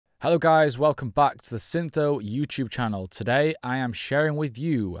Hello guys, welcome back to the Syntho YouTube channel. Today I am sharing with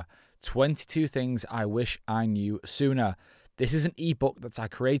you 22 things I wish I knew sooner. This is an ebook that I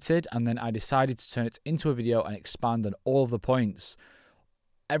created and then I decided to turn it into a video and expand on all of the points.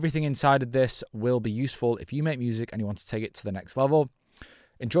 Everything inside of this will be useful if you make music and you want to take it to the next level.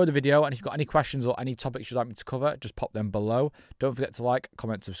 Enjoy the video, and if you've got any questions or any topics you'd like me to cover, just pop them below. Don't forget to like,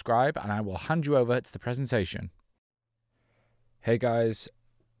 comment, subscribe, and I will hand you over to the presentation. Hey guys.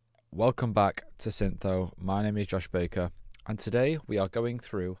 Welcome back to Syntho. My name is Josh Baker, and today we are going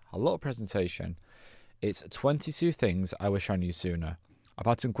through a little presentation. It's 22 things I wish I knew sooner. I've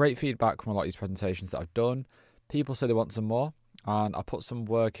had some great feedback from a lot of these presentations that I've done. People say they want some more, and I put some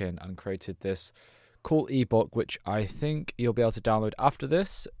work in and created this cool ebook, which I think you'll be able to download after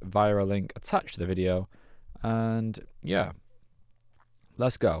this via a link attached to the video. And yeah,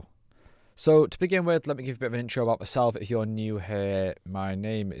 let's go. So to begin with, let me give you a bit of an intro about myself. If you're new here, my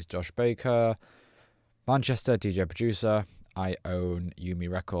name is Josh Baker, Manchester DJ producer. I own Yumi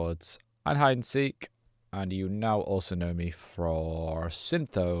Records and Hide and Seek, and you now also know me for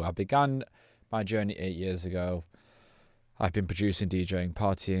Syntho. I began my journey 8 years ago. I've been producing, DJing,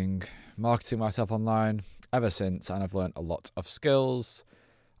 partying, marketing myself online ever since, and I've learned a lot of skills.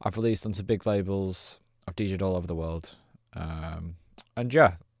 I've released onto big labels. I've DJed all over the world. And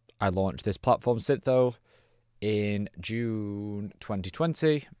yeah, I launched this platform, Syntho, in June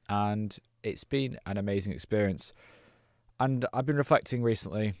 2020, and it's been an amazing experience. And I've been reflecting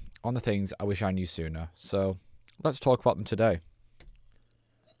recently on the things I wish I knew sooner. So let's talk about them today.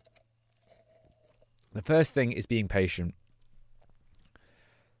 The first thing is being patient.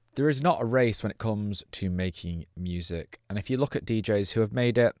 There is not a race when it comes to making music. And if you look at DJs who have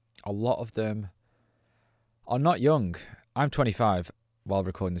made it, a lot of them are not young. I'm 25. While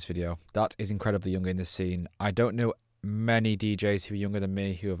recording this video. That is incredibly young in this scene. I don't know many DJs who are younger than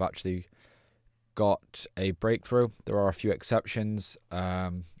me who have actually got a breakthrough. There are a few exceptions,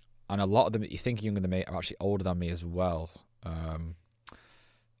 and a lot of them that you think are younger than me are actually older than me as well.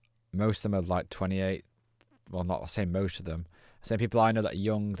 Most of them are like 28. Well, not saying most of them. I'm saying people I know that are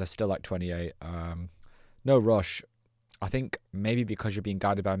young, they're still like 28. No rush. I think maybe because you're being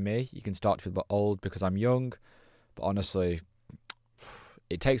guided by me, you can start to feel a bit old because I'm young. But honestly,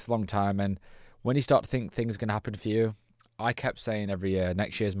 it takes a long time, and when you start to think things are going to happen for you, I kept saying every year,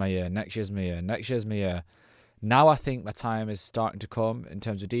 next year's my year, next year's my year, next year's my year. Now I think the time is starting to come in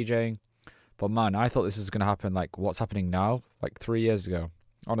terms of DJing, but man, I thought this was going to happen like what's happening now, like 3 years ago,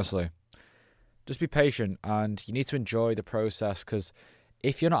 honestly. Just be patient, and you need to enjoy the process, because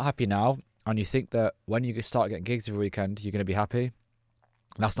if you're not happy now, and you think that when you start getting gigs every weekend, you're going to be happy,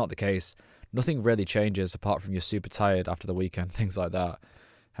 that's not the case. Nothing really changes apart from you're super tired after the weekend, things like that.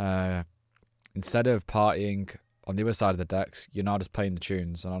 Instead of partying on the other side of the decks, you're now just playing the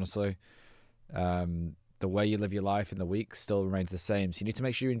tunes. And honestly, the way you live your life in the week still remains the same. So you need to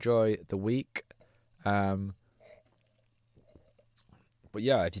make sure you enjoy the week. But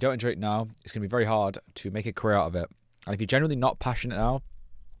yeah, if you don't enjoy it now, it's going to be very hard to make a career out of it. And if you're generally not passionate now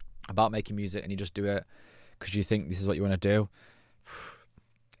about making music and you just do it because you think this is what you want to do,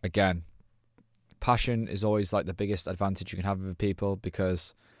 again, passion is always like the biggest advantage you can have over people,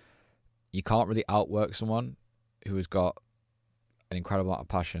 because you can't really outwork someone who has got an incredible amount of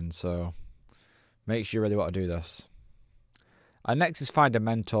passion. So make sure you really want to do this. And next is find a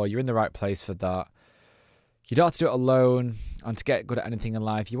mentor. You're in the right place for that. You don't have to do it alone, and to get good at anything in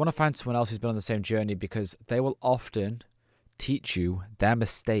life, you want to find someone else who's been on the same journey, because they will often teach you their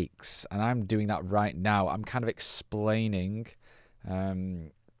mistakes. And I'm doing that right now. I'm kind of explaining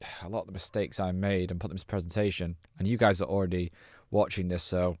a lot of the mistakes I made and put them in this presentation, and you guys are already watching this,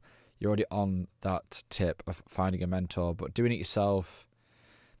 so you're already on that tip of finding a mentor. But doing it yourself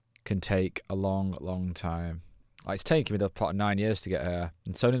can take a long time. Like, it's taken me the part of 9 years to get here,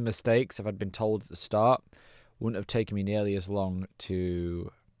 and some of the mistakes, if I'd been told at the start, wouldn't have taken me nearly as long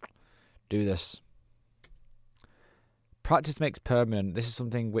to do this. Practice makes permanent. This is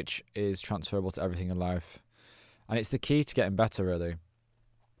something which is transferable to everything in life, and it's the key to getting better, really.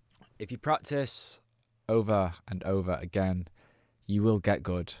 If you practice over and over again, you will get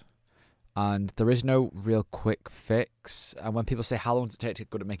good. And there is no real quick fix. And when people say, how long does it take to get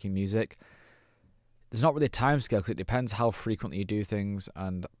good at making music? There's not really a time scale, because it depends how frequently you do things,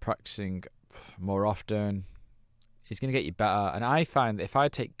 and practicing more often is going to get you better. And I find that if I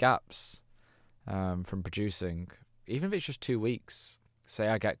take gaps from producing, even if it's just 2 weeks, say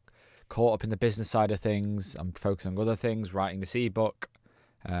I get caught up in the business side of things, I'm focusing on other things, writing this ebook,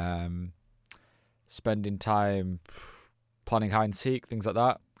 spending time planning hide and seek, things like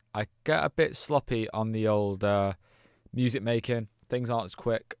that, I get a bit sloppy on the old music making. Things aren't as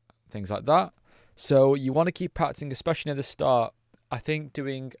quick. things like that. So you want to keep practicing, especially at the start. I think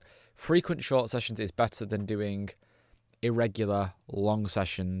doing frequent short sessions is better than doing irregular long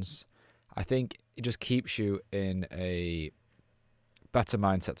sessions. I think it just keeps you in a better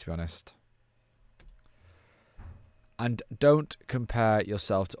mindset, to be honest. And don't compare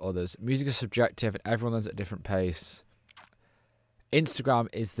yourself to others. Music is subjective and everyone learns at a different pace. Instagram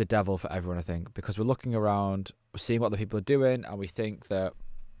is the devil for everyone, I think, because we're looking around, we're seeing what other people are doing, and we think that,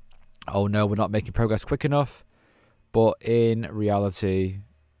 oh no, we're not making progress quick enough. But in reality,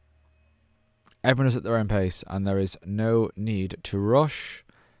 everyone is at their own pace, and there is no need to rush,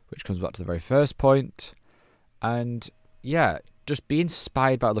 which comes back to the very first point. And yeah, just be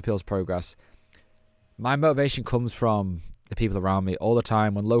inspired by other people's progress. My motivation comes from the people around me all the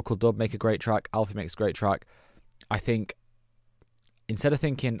time. When Local Dub make a great track, Alfie makes a great track, I think, instead of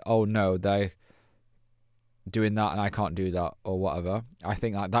thinking, oh no, they're doing that and I can't do that or whatever, I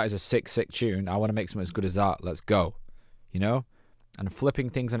think like, that is a sick tune. I want to make something as good as that. Let's go. You know? And flipping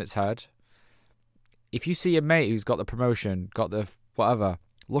things on its head. If you see a mate who's got the promotion, got the whatever,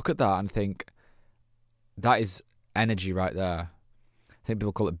 look at that and think, that is energy right there. I think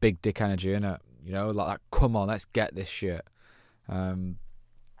people call it big dick energy, innit? You know, like that, come on, let's get this shit. And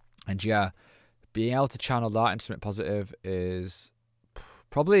yeah, being able to channel that into something positive is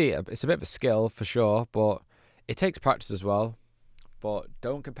probably, it's a bit of a skill for sure, but it takes practice as well. But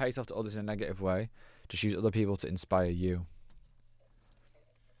don't compare yourself to others in a negative way. Just use other people to inspire you.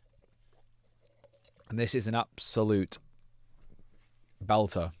 And this is an absolute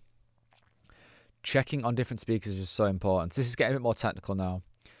belter. Checking on different speakers is so important. This is getting a bit more technical now.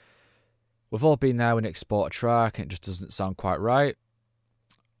 We've all been there when you export a track and it just doesn't sound quite right.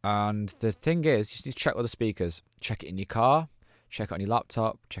 And the thing is, you just need to check other speakers. Check it in your car, check it on your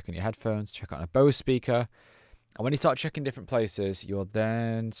laptop, check it on your headphones, check it on a Bose speaker. And when you start checking different places, you'll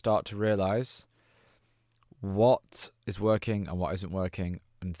then start to realise what is working and what isn't working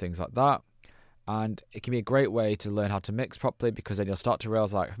and things like that. And it can be a great way to learn how to mix properly, because then you'll start to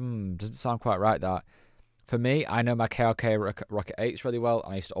realise like, doesn't sound quite right that. For me, I know my KRK Rocket 8s really well,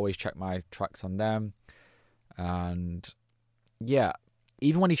 and I used to always check my tracks on them. And yeah,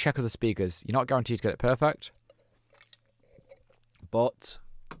 even when you check other speakers, you're not guaranteed to get it perfect, but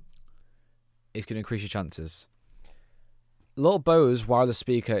it's going to increase your chances. Little Bose wireless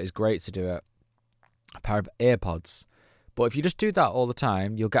speaker is great to do it. A pair of AirPods. But if you just do that all the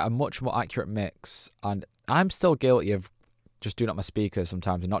time, you'll get a much more accurate mix. And I'm still guilty of just doing up my speakers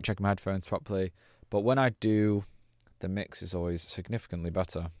sometimes and not checking my headphones properly. But when I do, the mix is always significantly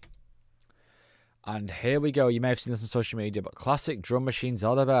better. And here we go. You may have seen this on social media, but classic drum machines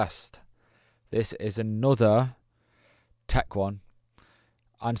are the best. This is another tech one.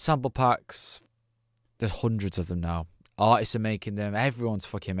 And sample packs, there's hundreds of them now. Artists are making them. Everyone's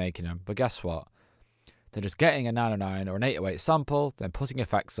fucking making them. But guess what? They're just getting a 909 or an 808 sample, then putting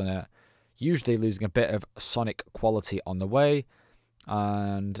effects on it, usually losing a bit of sonic quality on the way,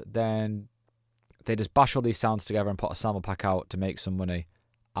 and then they just bash all these sounds together and put a sample pack out to make some money.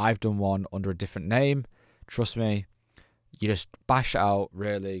 I've done one under a different name. Trust me, you just bash it out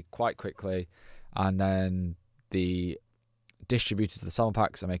really quite quickly, and then the distributors of the sample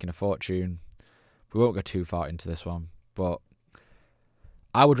packs are making a fortune. We won't go too far into this one, but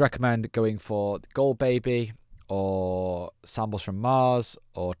I would recommend going for Gold Baby or Samples from Mars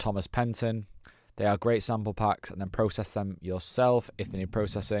or Thomas Penton. They are great sample packs, and then process them yourself if they need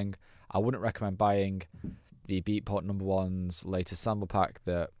processing. I wouldn't recommend buying the Beatport #1's latest sample pack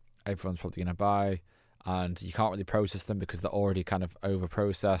that everyone's probably going to buy, and you can't really process them because they're already kind of over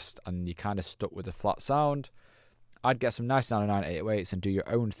processed and you're kind of stuck with a flat sound. I'd get some nice 909 808s and do your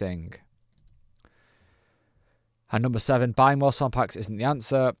own thing. And number 7, buying more sample packs isn't the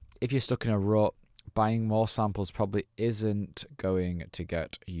answer. If you're stuck in a rut, buying more samples probably isn't going to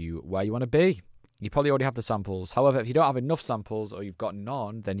get you where you want to be. You probably already have the samples. However, if you don't have enough samples or you've got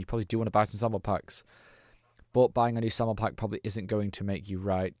none, then you probably do want to buy some sample packs. But buying a new sample pack probably isn't going to make you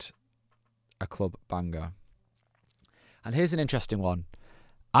write a club banger. And here's an interesting one.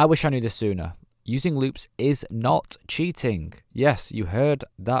 I wish I knew this sooner. Using loops is not cheating. Yes, you heard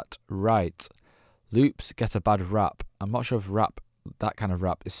that right. Loops get a bad rap. I'm not sure if rap, that kind of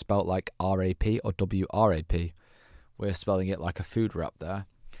rap, is spelt like R-A-P or W-R-A-P. We're spelling it like a food rap there.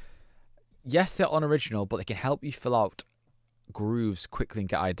 Yes, they're unoriginal, but they can help you fill out grooves quickly and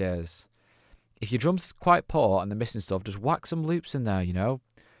get ideas. If your drum's quite poor and they're missing stuff, just whack some loops in there, you know?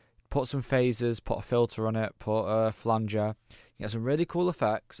 Put some phasers, put a filter on it, put a flanger. You get some really cool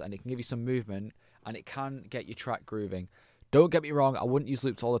effects, and it can give you some movement, and it can get your track grooving. Don't get me wrong, I wouldn't use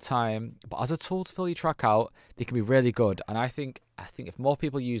loops all the time, but as a tool to fill your track out, they can be really good. And I think if more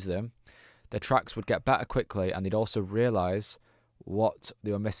people use them, their tracks would get better quickly, and they'd also realize what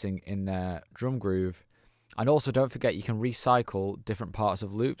they were missing in their drum groove. And also, don't forget, you can recycle different parts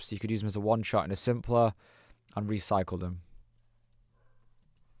of loops. You could use them as a one shot in a simpler and recycle them.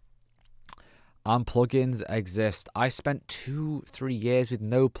 And plugins exist. I spent 2-3 years with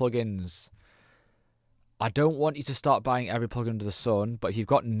no plugins. I don't want you to start buying every plugin under the sun, but if you've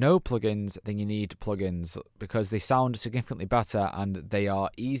got no plugins, then you need plugins because they sound significantly better and they are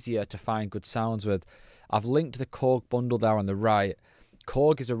easier to find good sounds with. I've linked the Korg bundle there on the right.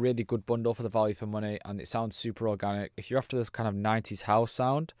 Korg is a really good bundle for the value for money, and it sounds super organic. If you're after this kind of 90s house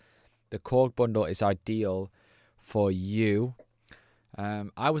sound, the Korg bundle is ideal for you.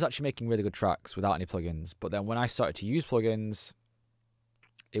 I was actually making really good tracks without any plugins, but then when I started to use plugins,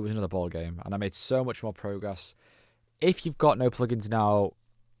 it was another ball game, and I made so much more progress. If you've got no plugins now,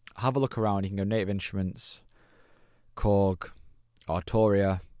 have a look around. You can go Native Instruments, Korg,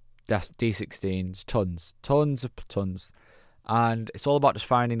 Arturia, D16s, tons. And it's all about just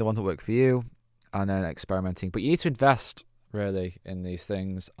finding the ones that work for you and then experimenting. But you need to invest, really, in these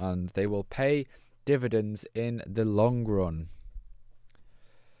things, and they will pay dividends in the long run.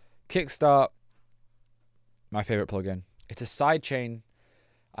 Kickstart, my favorite plugin. It's a sidechain,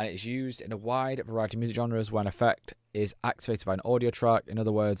 and it's used in a wide variety of music genres when effect is activated by an audio track. In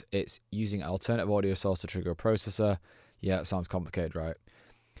other words, it's using an alternative audio source to trigger a processor. Yeah, it sounds complicated, right?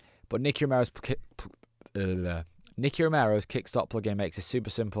 But Nicky Romero's Kickstart plugin makes it super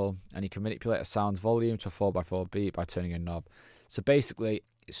simple, and you can manipulate a sound's volume to a 4x4 beat by turning a knob. So basically,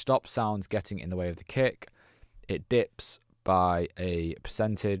 it stops sounds getting in the way of the kick. It dips by a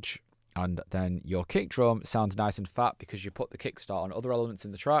percentage, and then your kick drum sounds nice and fat because you put the kickstart on other elements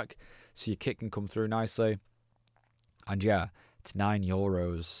in the track, so your kick can come through nicely. And yeah, it's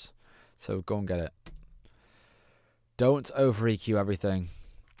 €9, so go and get it. Don't over EQ everything.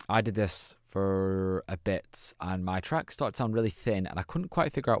 I did this for a bit, and my tracks started to sound really thin, and I couldn't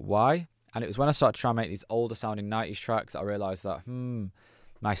quite figure out why. And it was when I started to try and make these older sounding 90s tracks that I realised that,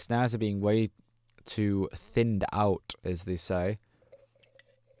 my snares are being way too thinned out, as they say.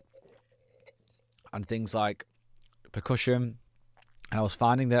 And things like percussion. And I was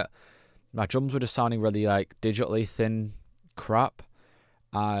finding that my drums were just sounding really like digitally thin crap.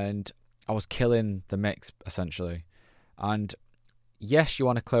 And I was killing the mix, essentially. And yes, you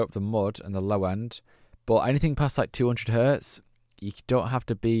want to clear up the mud and the low end, but anything past like 200 hertz, you don't have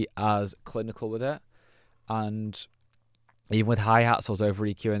to be as clinical with it. And even with hi-hats, I was over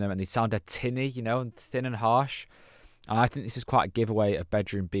EQing them, and they sounded tinny, and thin and harsh. And I think this is quite a giveaway of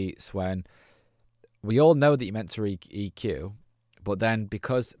bedroom beats when we all know that you're meant to EQ, but then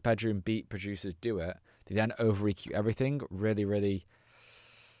because bedroom beat producers do it, they then over EQ everything really, really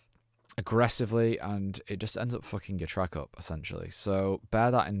aggressively, and it just ends up fucking your track up, essentially. So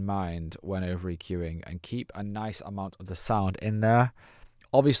bear that in mind when over EQing, and keep a nice amount of the sound in there.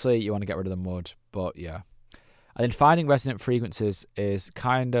 Obviously, you want to get rid of the mud, but yeah. And then finding resonant frequencies is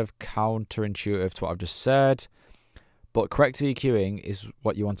kind of counterintuitive to what I've just said, but corrective EQing is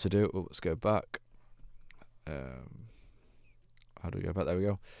what you want to do. Oh, let's go back. How do we go back? There we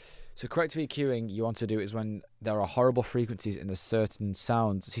go. So corrective EQing you want to do is when there are horrible frequencies in the certain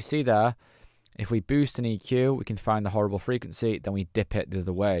sounds. So you see there, if we boost an EQ, we can find the horrible frequency, then we dip it the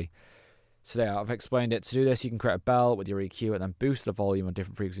other way. So there, I've explained it. To do this, you can create a bell with your EQ and then boost the volume on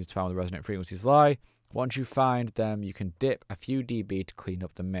different frequencies to find where the resonant frequencies lie. Once you find them, you can dip a few dB to clean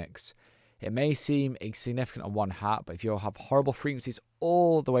up the mix. It may seem insignificant on one hat, but if you have horrible frequencies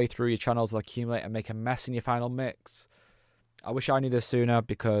all the way through your channels, they'll accumulate and make a mess in your final mix. I wish I knew this sooner,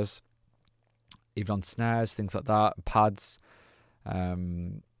 because even on snares, things like that, pads,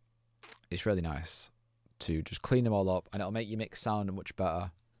 it's really nice to just clean them all up, and it'll make your mix sound much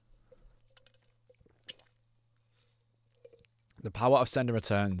better. The power of send and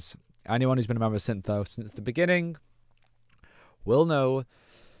returns. Anyone who's been a member of Syntho since the beginning will know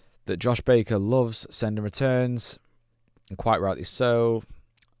that Josh Baker loves send and returns, and quite rightly so.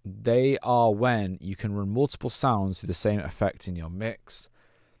 They are when you can run multiple sounds through the same effect in your mix.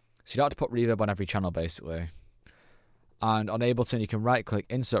 So you don't have to put reverb on every channel, basically. And on Ableton, you can right-click,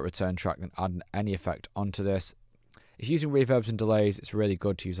 insert return track, then add any effect onto this. If you're using reverbs and delays, it's really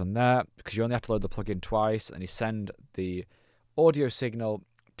good to use on there, because you only have to load the plugin twice, and you send the audio signal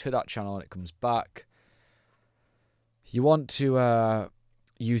to that channel and it comes back. You want to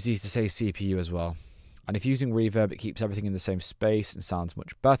use these to save CPU as well. And if using reverb, it keeps everything in the same space and sounds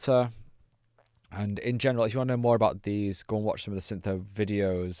much better. And in general, if you want to know more about these, go and watch some of the Syntho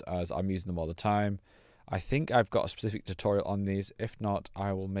videos, as I'm using them all the time. I think I've got a specific tutorial on these. If not,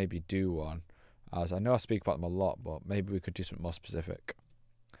 I will maybe do one, as I know I speak about them a lot, but maybe we could do something more specific.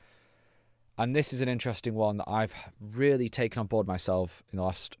 And this is an interesting one that I've really taken on board myself in the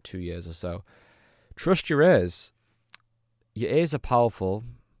last 2 years or so. Trust your ears. Your ears are powerful.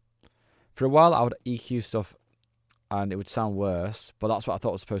 For a while, I would EQ stuff and it would sound worse, but that's what I thought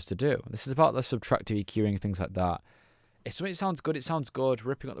I was supposed to do. This is about the subtractive EQing, things like that. If something sounds good, it sounds good.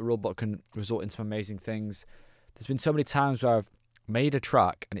 Ripping up the rulebook can result in some amazing things. There's been so many times where I've made a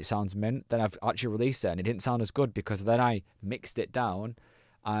track and it sounds mint, then I've actually released it and it didn't sound as good because then I mixed it down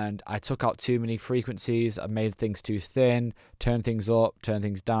and I took out too many frequencies. I made things too thin, turned things up, turned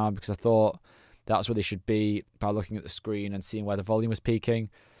things down because I thought that's where they should be by looking at the screen and seeing where the volume was peaking.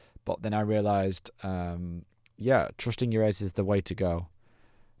 But then I realised, yeah, trusting your ears is the way to go.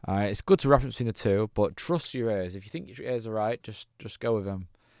 It's good to reference between the two, but trust your ears. If you think your ears are right, just go with them.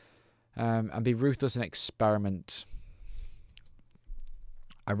 And be ruthless and experiment.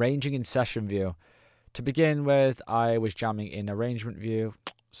 Arranging in session view. To begin with, I was jamming in arrangement view.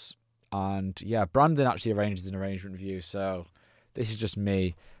 And yeah, Brandon actually arranges in arrangement view, so this is just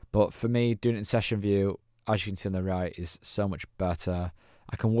me. But for me, doing it in session view, as you can see on the right, is so much better.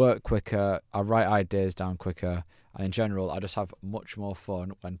 I can work quicker, I write ideas down quicker, and in general, I just have much more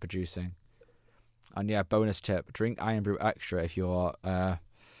fun when producing. And yeah, bonus tip, drink Iron Brew Extra if you're trying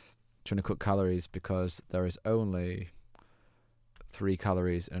to cut calories, because there is only 3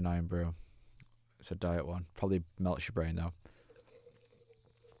 calories in an Iron Brew. It's a diet one. Probably melts your brain though.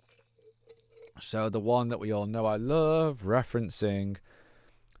 So the one that we all know I love, referencing.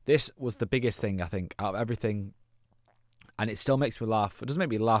 This was the biggest thing, I think, out of everything. And it still makes me laugh. It doesn't make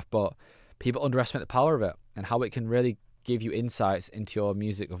me laugh, but people underestimate the power of it and how it can really give you insights into your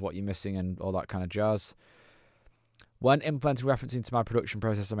music of what you're missing and all that kind of jazz. When implementing referencing to my production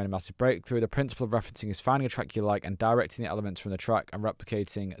process, I made a massive breakthrough. The principle of referencing is finding a track you like and directing the elements from the track and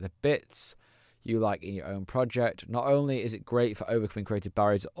replicating the bits you like in your own project. Not only is it great for overcoming creative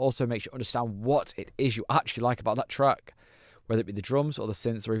barriers, it also makes you understand what it is you actually like about that track, whether it be the drums or the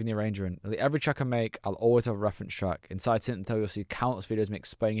synths or even the arrangement. Nearly every track I make, I'll always have a reference track. Inside Synth, you'll see countless videos of me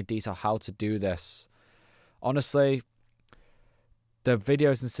explaining in detail how to do this. Honestly, the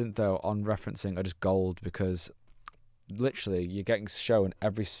videos in Syntho on referencing are just gold because literally you're getting shown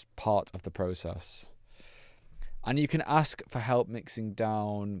every part of the process. And you can ask for help mixing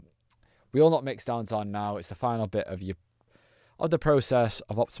down. We all know what mix downs are now. It's the final bit of the process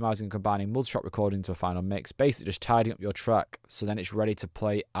of optimizing and combining multi-track recording to a final mix, basically just tidying up your track so then it's ready to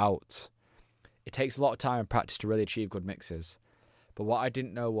play out. It takes a lot of time and practice to really achieve good mixes. But what I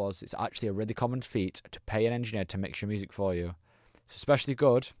didn't know was it's actually a really common feat to pay an engineer to mix your music for you. It's especially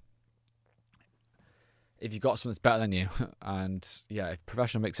good if you've got someone that's better than you. And yeah, if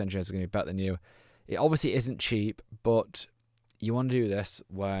professional mix engineers are going to be better than you. It obviously isn't cheap, but you want to do this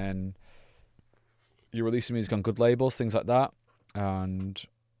when you're releasing music on good labels, things like that. And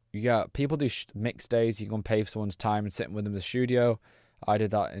yeah, people do mix days. You can go and pay for someone's time and sit with them in the studio. I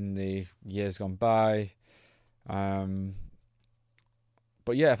did that in the years gone by.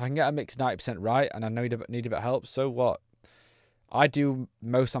 But yeah, if I can get a mix 90% right and I know you need a bit of help, so what? I do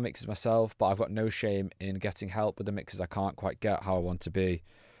most of my mixes myself, but I've got no shame in getting help with the mixes I can't quite get how I want to be.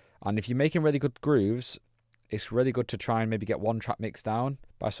 And if you're making really good grooves, it's really good to try and maybe get one track mixed down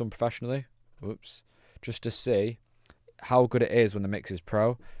by someone professionally. Just to see how good it is when the mix is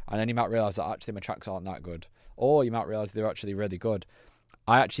pro, and then you might realize that actually my tracks aren't that good, or you might realize they're actually really good.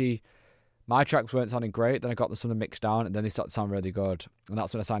 My tracks weren't sounding great, then I got some of them mixed down, and then they started to sound really good, and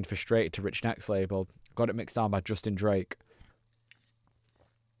that's when I signed Frustrated to Rich Next label. Got it mixed down by Justin Drake,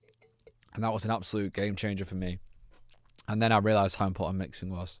 and that was an absolute game changer for me. And then I realized how important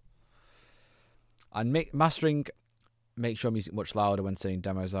mixing was. And mastering makes your music much louder when sending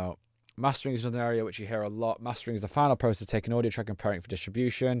demos out. Mastering is another area which you hear a lot. Mastering is the final process of taking an audio track and preparing it for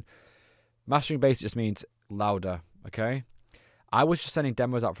distribution. Mastering basically just means louder, okay? I was just sending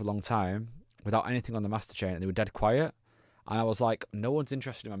demos out for a long time without anything on the master chain, and they were dead quiet. And I was like, no one's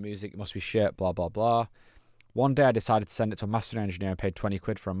interested in my music. It must be shit, blah, blah, blah. One day I decided to send it to a mastering engineer and paid 20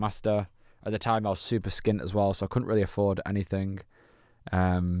 quid for a master. At the time, I was super skint as well, so I couldn't really afford anything.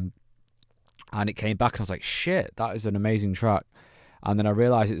 And it came back, and I was like, shit, that is an amazing track. And then I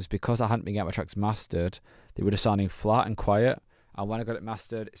realised it was because I hadn't been getting my tracks mastered. They were just sounding flat and quiet. And when I got it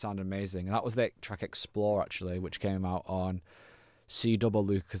mastered, it sounded amazing. And that was the track Explore, actually, which came out on C-Double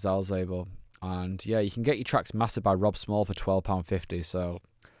Luke Cazal's label. And yeah, you can get your tracks mastered by Rob Small for £12.50. So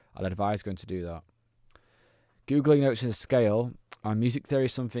I'd advise going to do that. Googling notes in a scale. Music theory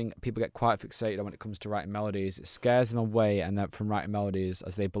is something people get quite fixated on when it comes to writing melodies. It scares them away and then from writing melodies,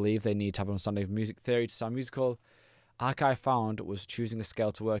 as they believe they need to have an understanding of music theory to sound musical. A hack I found was choosing a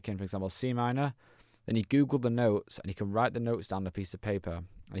scale to work in, for example, C minor. Then you Google the notes and you can write the notes down on a piece of paper.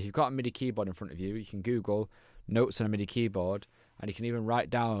 And if you've got a MIDI keyboard in front of you, you can Google notes on a MIDI keyboard, and you can even write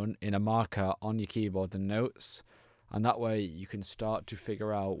down in a marker on your keyboard the notes. And that way you can start to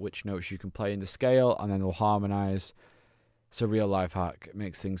figure out which notes you can play in the scale, and then they'll harmonize. It's a real life hack. It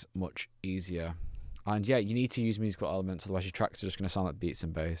makes things much easier. And yeah, you need to use musical elements, otherwise your tracks are just going to sound like beats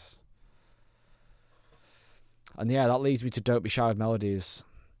and bass. And yeah, that leads me to don't be shy with melodies.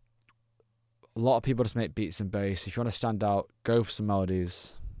 A lot of people just make beats and bass. If you want to stand out, go for some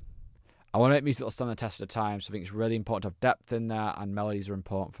melodies. I want to make music that'll stand the test of time, so I think it's really important to have depth in there, and melodies are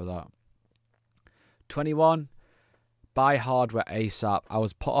important for that. 21, buy hardware ASAP. I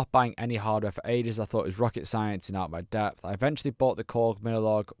was put off buying any hardware for ages. I thought it was rocket science and out of my depth. I eventually bought the Korg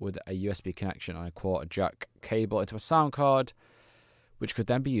Minilog with a USB connection and a quarter jack cable into a sound card, which could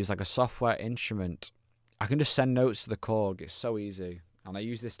then be used like a software instrument. I can just send notes to the Korg. It's so easy. And I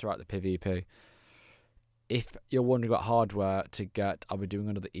use this to write the PvP. If you're wondering what hardware to get, I'll be doing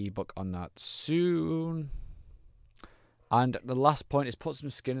another ebook on that soon. And the last point is put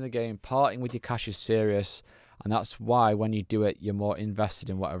some skin in the game. Parting with your cash is serious. And that's why when you do it, you're more invested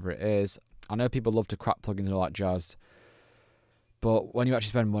in whatever it is. I know people love to crack plugins and all that jazz. But when you actually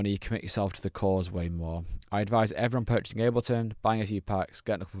spend money, you commit yourself to the cause way more. I advise everyone purchasing Ableton, buying a few packs,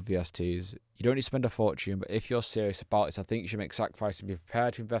 getting a couple of VSTs. You don't need to spend a fortune, but if you're serious about this, I think you should make sacrifices and be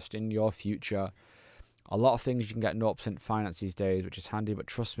prepared to invest in your future. A lot of things you can get 0% finance these days, which is handy, but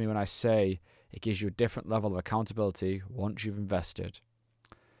trust me when I say it gives you a different level of accountability once you've invested.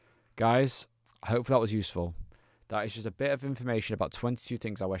 Guys, I hope that was useful. That is just a bit of information about 22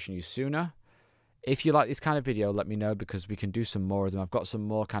 things I wish I knew sooner. If you like this kind of video, let me know, because we can do some more of them. I've got some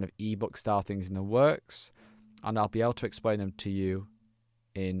more kind of ebook style things in the works, and I'll be able to explain them to you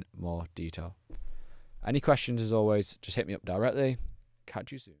in more detail. Any questions, as always, just hit me up directly.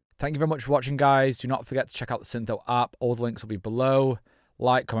 Catch you soon. Thank you very much for watching, guys. Do not forget to check out the Syntho app. All the links will be below.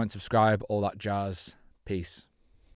 Like, comment, subscribe, all that jazz. Peace.